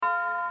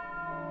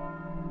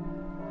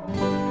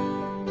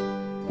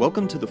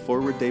Welcome to the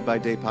Forward Day by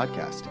Day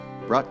podcast,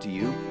 brought to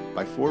you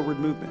by Forward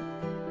Movement.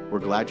 We're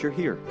glad you're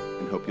here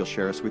and hope you'll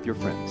share us with your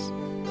friends.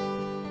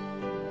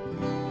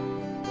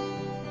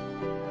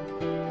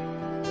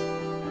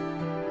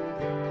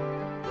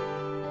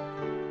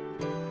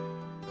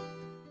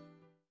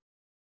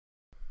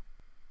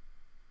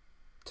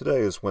 Today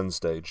is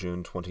Wednesday,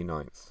 June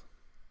 29th.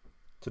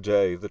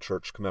 Today, the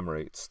Church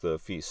commemorates the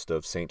feast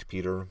of St.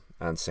 Peter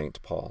and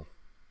St. Paul.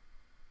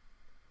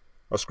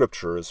 Our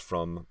scripture is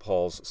from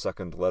Paul's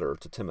second letter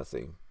to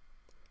Timothy,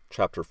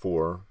 chapter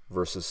 4,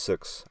 verses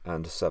 6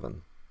 and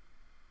 7.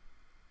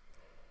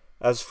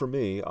 As for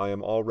me, I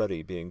am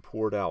already being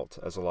poured out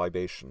as a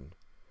libation,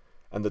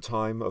 and the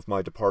time of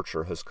my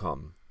departure has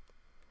come.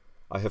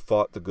 I have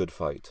fought the good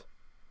fight.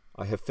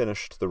 I have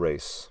finished the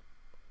race.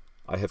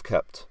 I have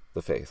kept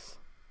the faith.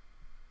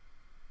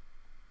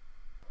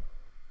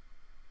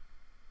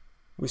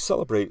 We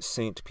celebrate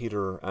St.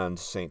 Peter and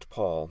St.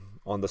 Paul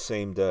on the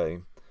same day,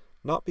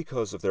 not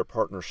because of their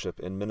partnership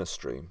in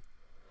ministry,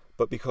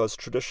 but because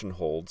tradition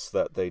holds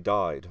that they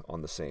died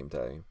on the same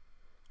day,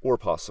 or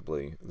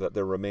possibly that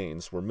their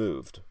remains were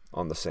moved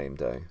on the same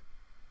day.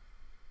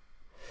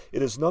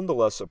 It is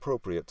nonetheless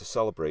appropriate to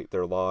celebrate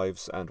their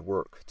lives and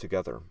work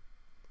together.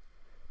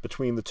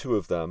 Between the two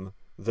of them,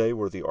 they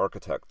were the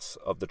architects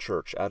of the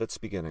Church at its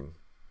beginning.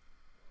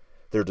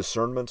 Their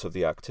discernment of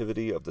the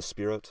activity of the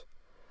Spirit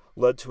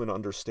led to an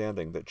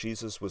understanding that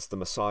Jesus was the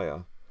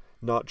Messiah,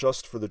 not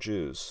just for the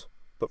Jews,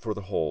 but for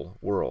the whole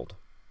world.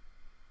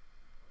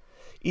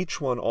 Each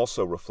one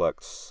also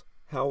reflects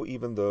how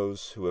even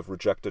those who have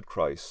rejected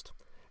Christ,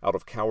 out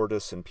of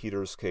cowardice in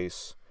Peter's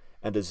case,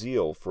 and a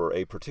zeal for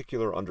a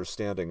particular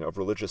understanding of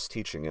religious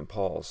teaching in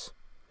Paul's,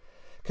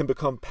 can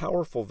become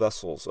powerful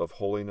vessels of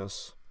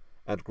holiness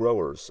and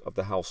growers of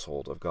the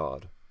household of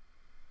God.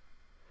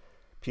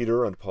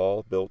 Peter and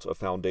Paul built a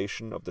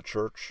foundation of the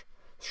Church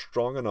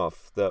strong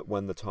enough that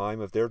when the time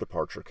of their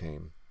departure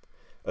came,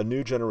 a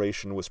new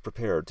generation was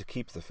prepared to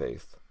keep the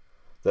faith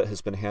that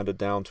has been handed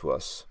down to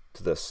us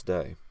to this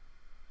day.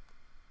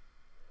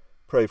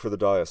 Pray for the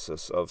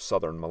Diocese of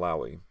Southern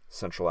Malawi,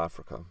 Central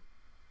Africa.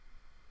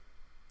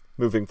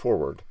 Moving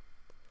forward,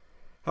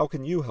 how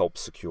can you help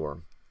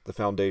secure the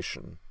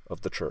foundation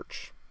of the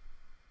Church?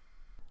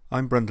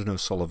 I'm Brendan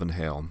O'Sullivan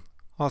Hale,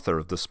 author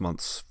of this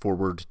month's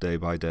Forward Day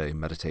by Day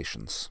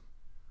Meditations.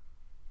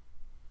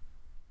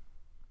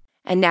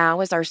 And now,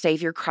 as our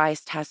Savior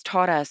Christ has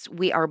taught us,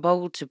 we are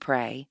bold to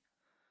pray.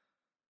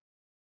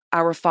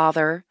 Our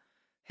Father,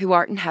 who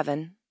art in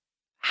heaven,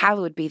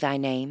 hallowed be thy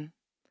name.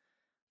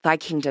 Thy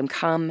kingdom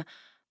come,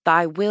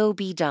 thy will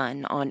be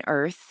done on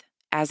earth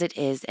as it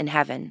is in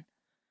heaven.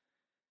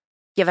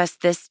 Give us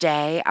this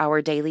day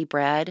our daily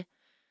bread,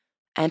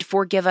 and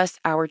forgive us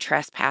our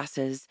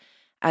trespasses,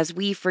 as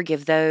we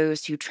forgive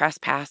those who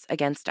trespass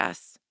against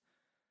us.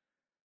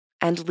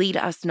 And lead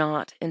us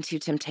not into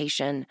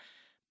temptation,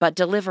 but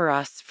deliver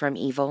us from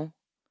evil.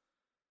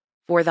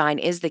 For thine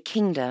is the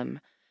kingdom,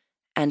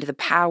 and the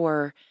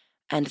power,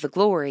 and the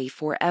glory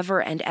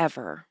forever and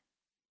ever.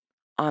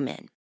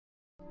 Amen.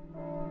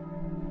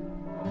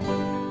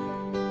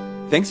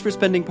 Thanks for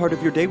spending part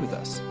of your day with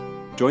us.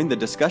 Join the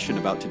discussion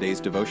about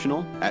today's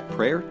devotional at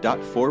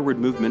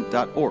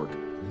prayer.forwardmovement.org,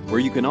 where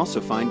you can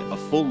also find a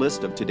full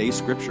list of today's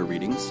scripture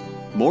readings,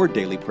 more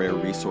daily prayer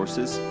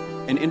resources,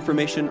 and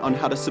information on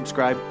how to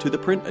subscribe to the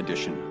print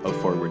edition of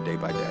Forward Day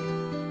by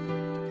Day.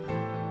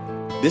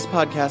 This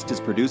podcast is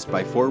produced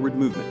by Forward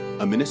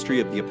Movement, a ministry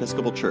of the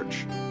Episcopal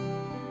Church.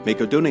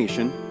 Make a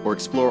donation or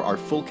explore our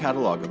full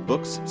catalog of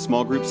books,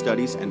 small group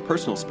studies, and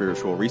personal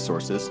spiritual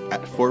resources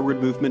at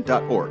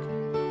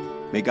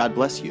forwardmovement.org. May God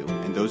bless you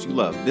and those you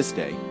love this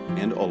day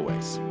and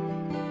always.